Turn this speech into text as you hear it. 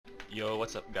Yo,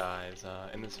 what's up guys?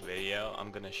 In this video,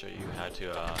 I'm gonna show you how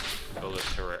to build a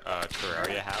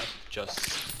Terraria house with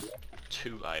just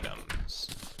 2 items.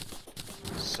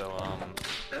 So,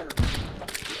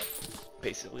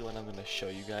 basically what I'm gonna show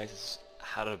you guys is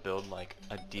how to build like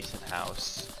a decent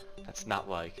house that's not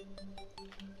like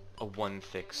a one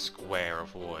thick square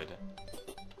of wood.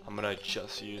 I'm gonna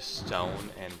just use stone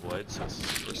and wood, so it's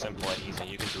super simple and easy.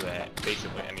 You can do it at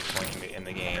basically any point in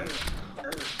the game.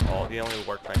 The only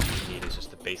workbench you need is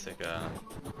just a basic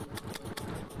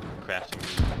crafting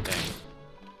thing.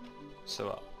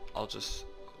 So I'll just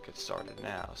get started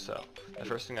now. So the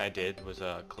first thing I did was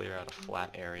clear out a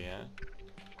flat area.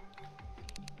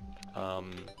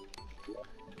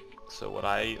 So what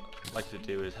I like to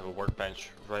do is have a workbench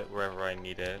right wherever I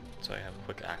need it, so I have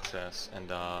quick access. And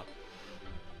I'm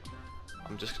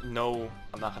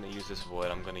not gonna use this wood.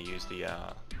 I'm gonna use the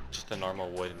just the normal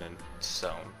wood and then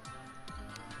stone.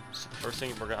 So the first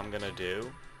thing I'm gonna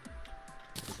do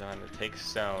is I'm gonna take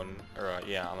stone, or I'm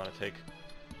gonna take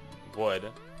wood,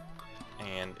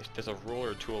 and if there's a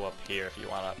ruler tool up here if you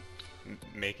wanna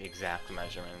make exact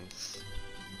measurements.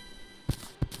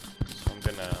 So I'm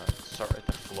gonna start at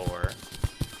the floor,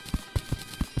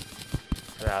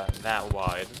 that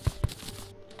wide.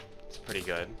 It's pretty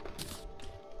good.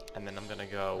 And then I'm gonna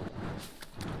go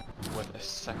with a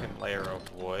second layer of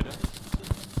wood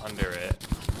under it,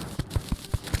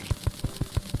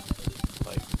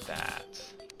 like that.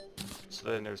 So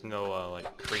then there's no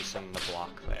like crease in the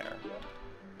block there.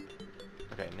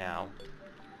 Okay, now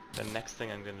the next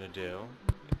thing I'm gonna do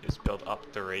is build up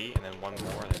 3 and then 1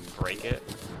 more and then break it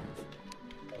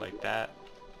like that.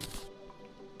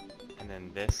 And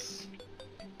then this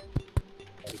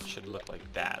should look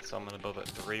like that. So I'm gonna build it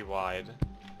 3 wide.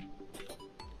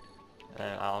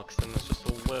 And I'll extend this just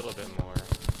a little bit more.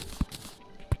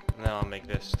 And then I'll make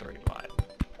this 3 wide.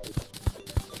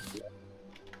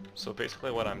 So basically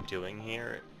what I'm doing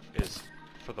here is,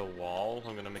 for the walls,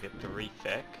 I'm going to make it 3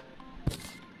 thick.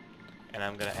 And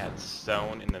I'm going to add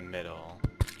stone in the middle.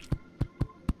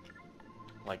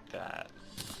 Like that.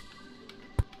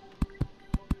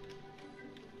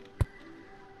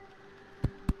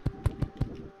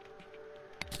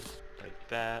 Like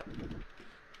that.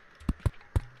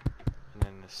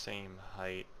 Same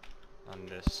height on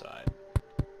this side.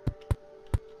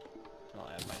 I'll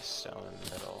add my stone in the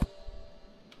middle.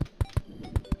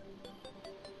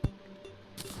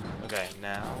 Okay,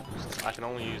 now, since I can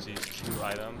only use these 2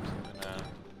 items, I'm gonna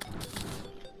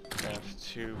craft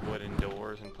 2 wooden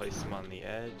doors and place them on the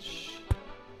edge.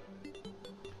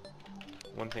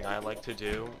 One thing I like to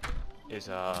do is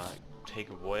take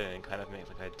wood and kind of make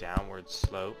like a downward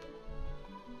slope.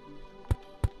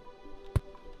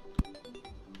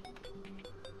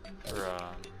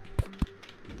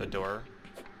 For the door,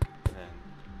 and then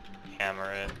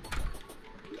hammer it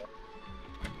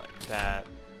like that,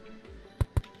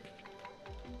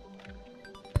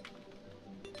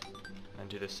 and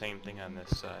do the same thing on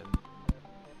this side.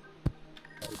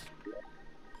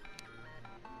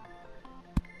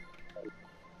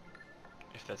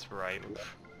 If that's right. And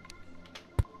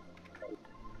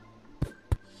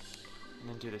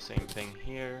then do the same thing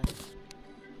here.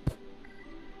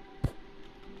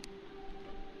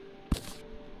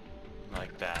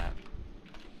 Like that.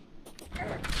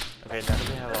 Okay, now that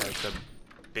we have like the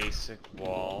basic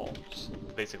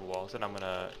walls, then I'm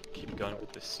gonna keep going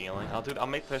with the ceiling. I'll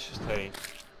make this just a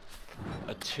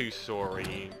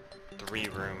 2-story,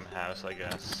 3-room house, I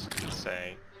guess you could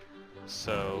say.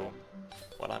 So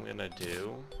what I'm gonna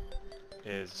do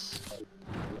is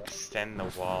extend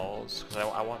the walls,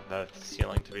 because I want the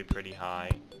ceiling to be pretty high.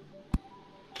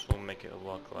 So we'll make it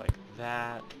look like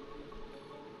that.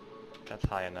 That's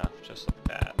high enough, just like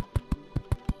that.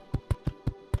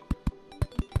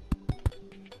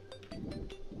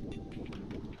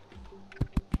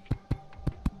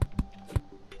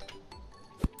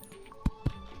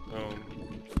 Boom.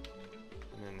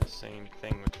 And then the same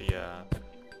thing with the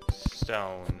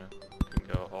stone. You can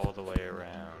go all the way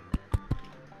around.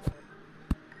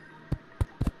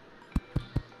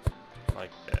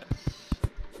 Like this.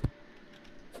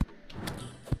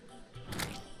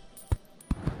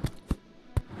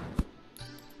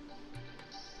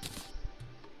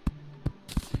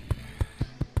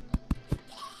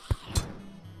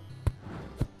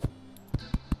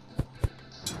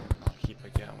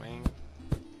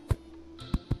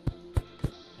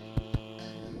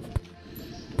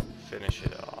 Finish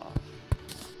it off.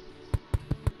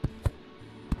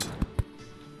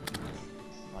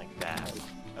 Like that.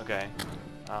 Okay.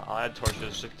 I'll add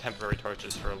torches, just temporary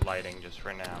torches for lighting just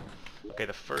for now. Okay,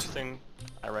 the first thing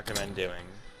I recommend doing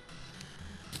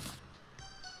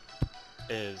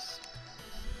is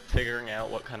figuring out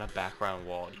what kind of background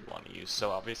wall you want to use.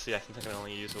 So obviously I think I can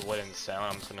only use a wood and stone.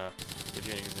 I'm just gonna give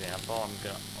you an example. I'm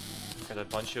gonna get a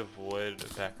bunch of wood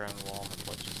background wall and a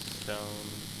bunch of stone.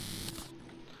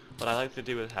 What I like to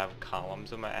do is have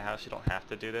columns in my house. You don't have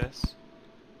to do this,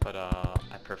 but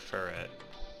I prefer it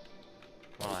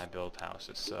when I build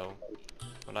houses. So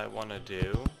what I want to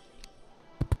do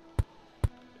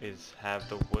is have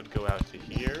the wood go out to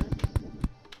here,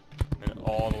 and then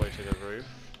all the way to the roof,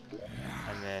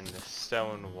 and then the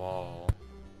stone wall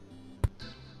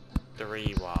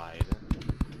 3 wide.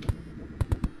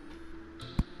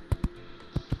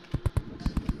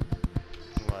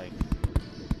 Like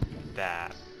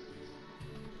that.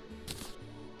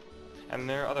 And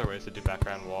there are other ways to do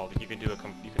background wall. You could do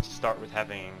you could start with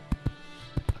having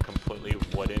a completely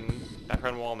wooden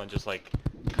background wall, and then just like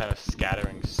kind of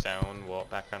scattering stone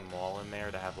background wall in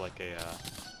there to have like a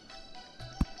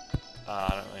I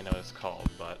don't really know what it's called,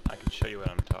 but I can show you what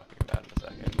I'm talking about in a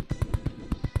second.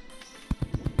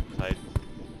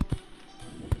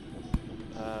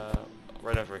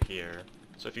 Right over here.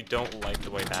 So if you don't like the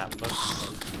way that looks,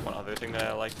 one other thing that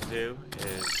I like to do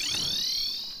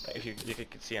is, if you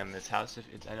can see on this house,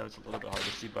 I know it's a little bit hard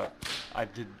to see, but I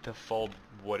did the full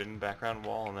wooden background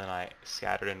wall, and then I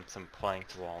scattered in some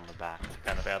planked wall in the back to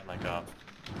kind of add like a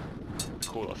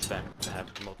cool effect to have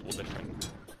multiple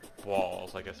different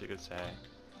walls, I guess you could say.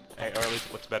 Or at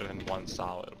least what's better than one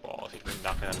solid wall if you're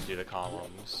not going to do the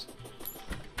columns.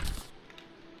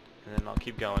 And then I'll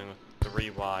keep going with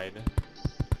 3 wide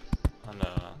on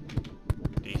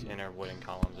these inner wooden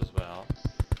columns as well.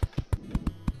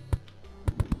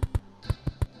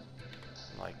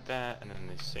 Like that, and then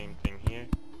the same thing here.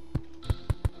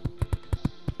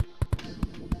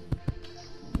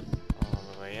 All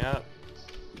the way up.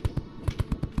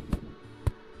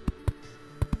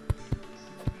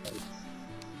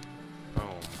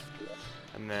 Boom.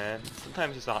 And then,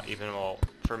 sometimes it's not even, well,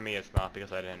 for me it's not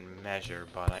because I didn't measure,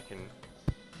 but I can,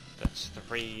 that's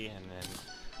 3, and then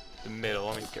the middle,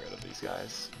 let me get rid of these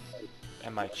guys,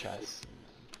 and my chest.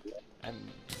 And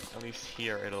at least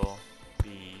here it'll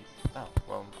be, oh,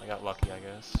 well, I got lucky, I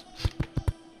guess.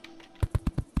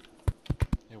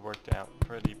 It worked out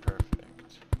pretty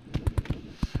perfect.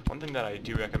 One thing that I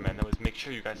do recommend though is make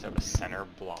sure you guys have a center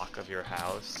block of your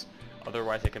house.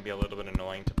 Otherwise it can be a little bit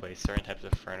annoying to place certain types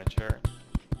of furniture,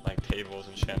 like tables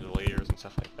and chandeliers and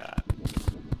stuff like that.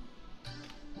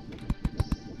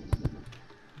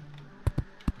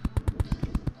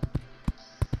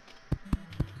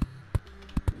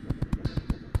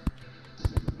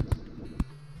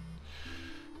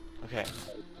 Okay,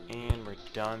 and we're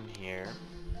done here.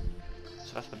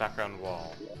 So that's the background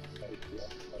wall.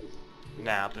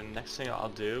 Now, the next thing I'll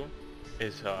do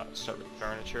is start with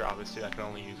furniture. Obviously, I can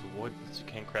only use wood since you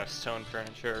can't craft stone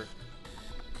furniture.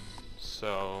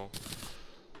 So,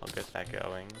 I'll get that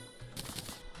going.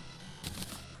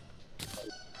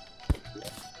 You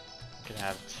can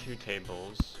have 2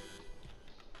 tables,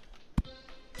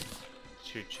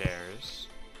 2 chairs.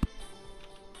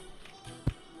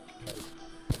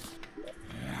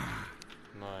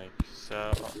 Like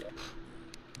so.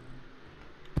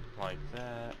 Like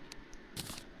that.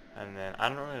 And then I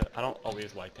don't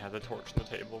always like to have the torch on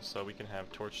the table, so we can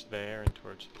have torch there and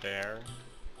torch there.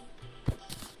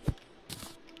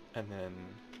 And then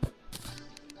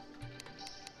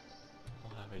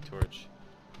we'll have a torch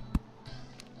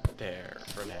there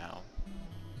for now.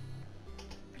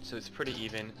 So it's pretty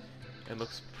even. It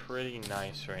looks pretty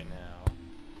nice right now.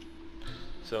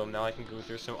 So now I can go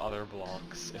through some other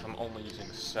blocks. If I'm only using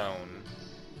stone,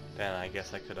 then I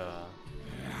guess I could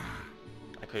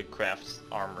craft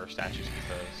armor statues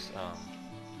because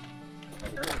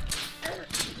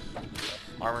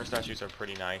armor statues are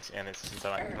pretty nice, and since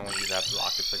I can only use that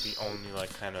block, it's like the only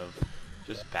like kind of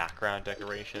just background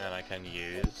decoration that I can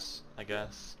use, I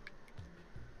guess.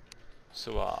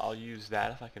 So I'll use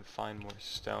that if I can find more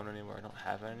stone anywhere. I don't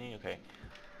have any. Okay.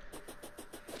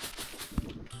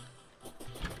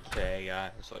 Okay,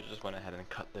 guys, so I just went ahead and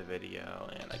cut the video,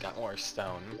 and I got more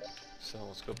stone. So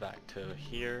let's go back to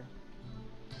here,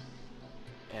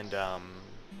 and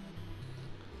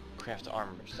craft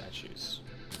armor statues.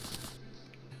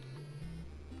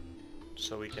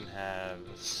 So we can have,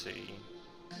 let's see.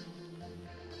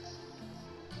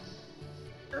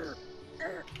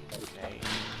 Okay,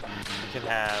 we can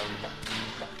have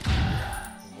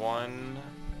one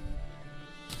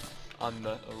on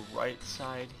the right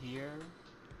side here,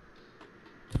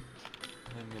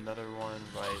 and another one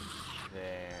right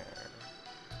there.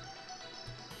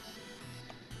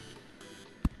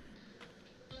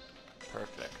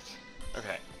 Perfect.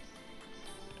 Okay.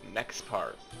 Next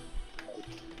part.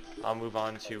 I'll move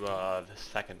on to the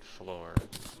second floor.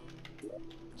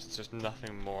 Since there's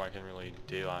nothing more I can really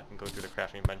do. I can go through the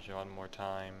crafting bench one more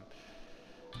time.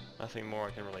 Nothing more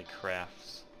I can really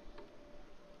craft.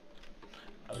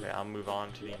 Okay, I'll move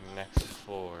on to the next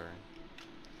floor.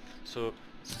 So,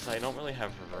 since I don't really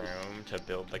have room to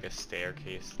build like a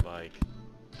staircase like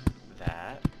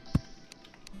that,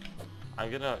 I'm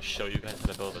gonna show you guys how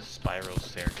to build a spiral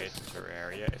staircase in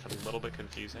Terraria. It's a little bit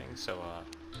confusing, so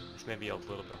this may be a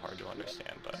little bit hard to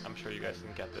understand, but I'm sure you guys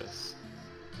can get this.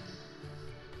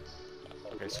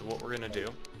 Okay, so what we're gonna do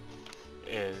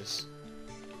is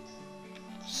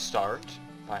start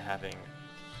by having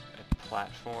a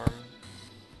platform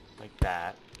like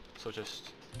that. So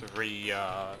just three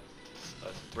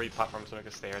platforms to make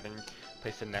a stair, then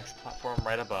place the next platform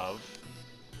right above,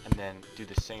 and then do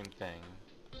the same thing.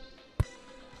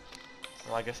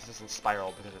 Well, I guess this isn't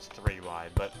spiral because it's 3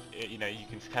 wide, but you know, you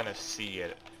can kind of see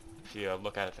it if you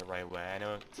look at it the right way. I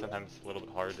know it's sometimes a little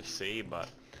bit hard to see, but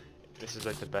this is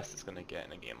like the best it's gonna get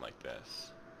in a game like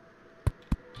this.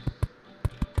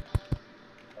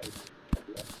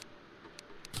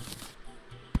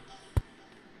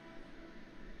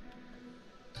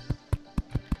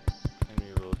 And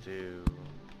we will do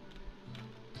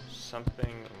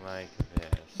something like this.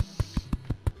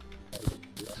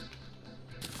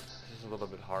 A little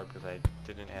bit hard because I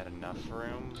didn't add enough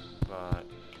room, but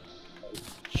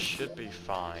it should be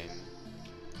fine.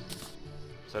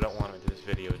 So I don't want this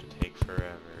video to take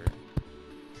forever.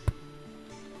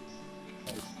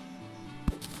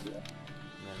 And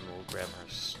then we'll grab our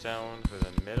stone for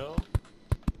the middle.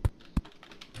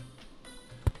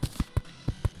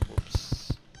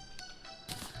 Whoops.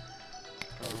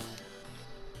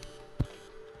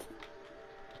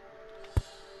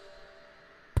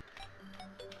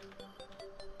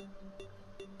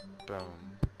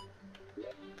 Boom.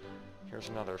 Here's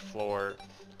another floor.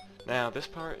 Now this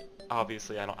part,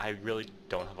 obviously, I really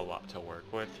don't have a lot to work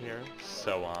with here,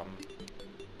 so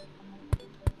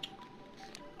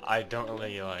I don't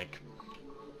really like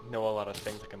know a lot of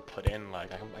things I can put in.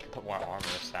 Like I can put more armor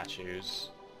statues,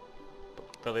 but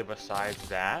really besides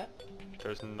that,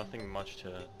 there's nothing much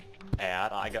to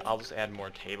add. I'll just add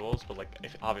more tables, but like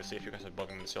obviously if you guys are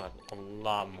building this, you'll have a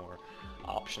lot more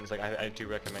options. Like I do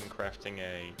recommend crafting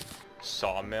a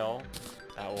sawmill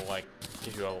that will like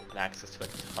give you an access to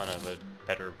like a ton of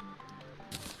better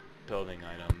building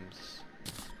items.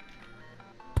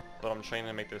 But I'm trying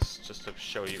to make this just to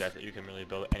show you guys that you can really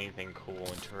build anything cool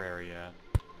in Terraria,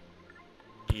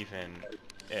 even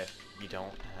if you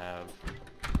don't have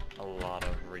a lot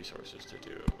of resources to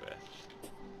do it with.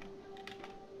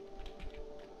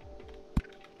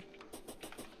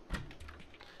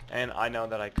 And I know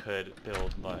that I could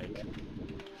build like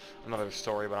another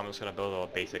story, but I'm just gonna build a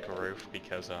basic roof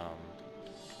because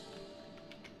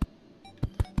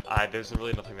there's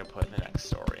really nothing to put in the next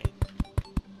story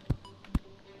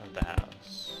of the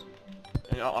house.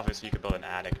 And obviously you could build an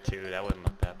attic too, that wouldn't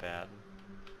look that bad.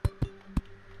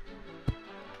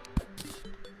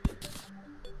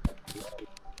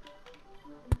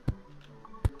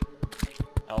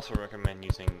 I also recommend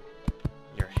using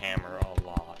your hammer a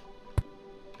lot,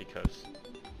 because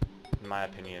in my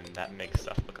opinion that makes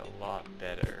stuff look a lot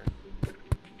better.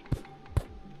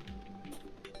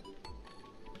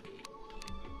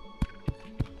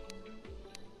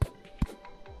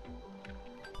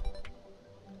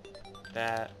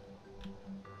 That.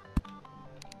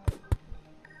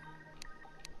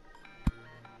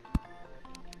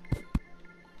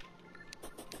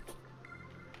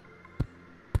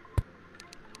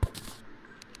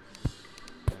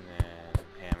 And then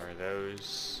hammer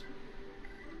those.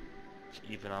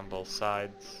 Even on both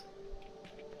sides.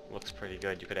 Looks pretty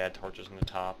good. You could add torches on the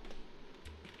top.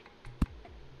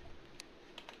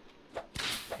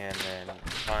 And then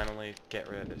finally get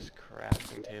rid of this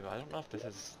crafting table. I don't know if this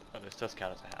is... Oh, this does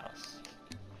count as a house.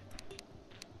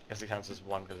 I guess it counts as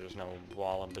one because there's no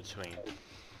wall in between.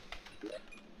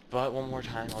 But one more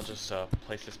time, I'll just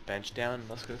place this bench down.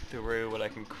 Let's go through what I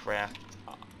can craft.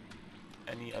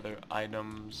 Any other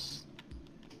items?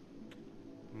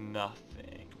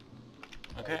 Nothing.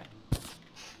 Okay.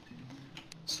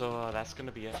 So that's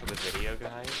gonna be it for the video,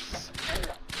 guys.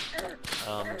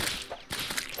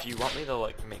 If you want me to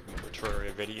like make more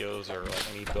Terraria videos or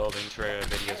like any building Terraria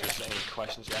videos or just any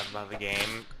questions you have about the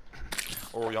game,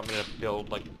 or you want me to build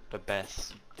like the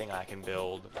best thing I can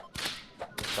build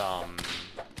with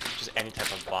just any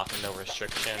type of block and no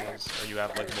restrictions, or you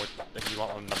have like more, if you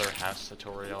want another house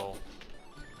tutorial,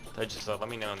 then just let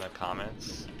me know in the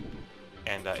comments.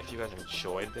 And if you guys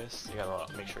enjoyed this, you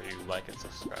gotta make sure you like and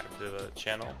subscribe to the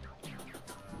channel.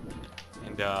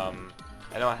 And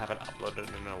I know I haven't uploaded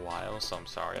in a while, so I'm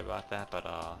sorry about that, but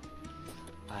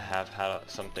I have had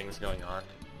some things going on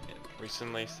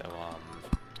recently, so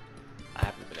I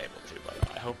haven't been able to,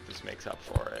 but I hope this makes up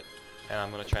for it. And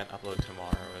I'm gonna try and upload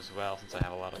tomorrow as well, since I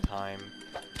have a lot of time.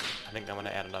 I think I'm gonna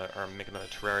add another, or make another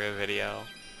Terraria video,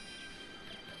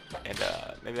 and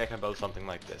maybe I can build something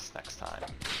like this next time.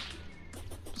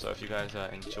 So if you guys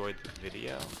enjoyed the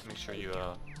video, make sure you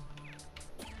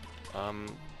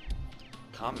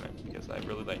comment, because I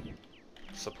really like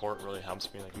support. Really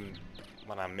helps me, like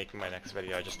when I'm making my next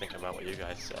video. I just think about what you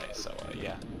guys say. So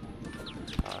yeah,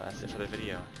 that's it for the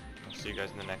video. I'll see you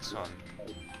guys in the next one.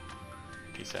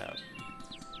 Peace out.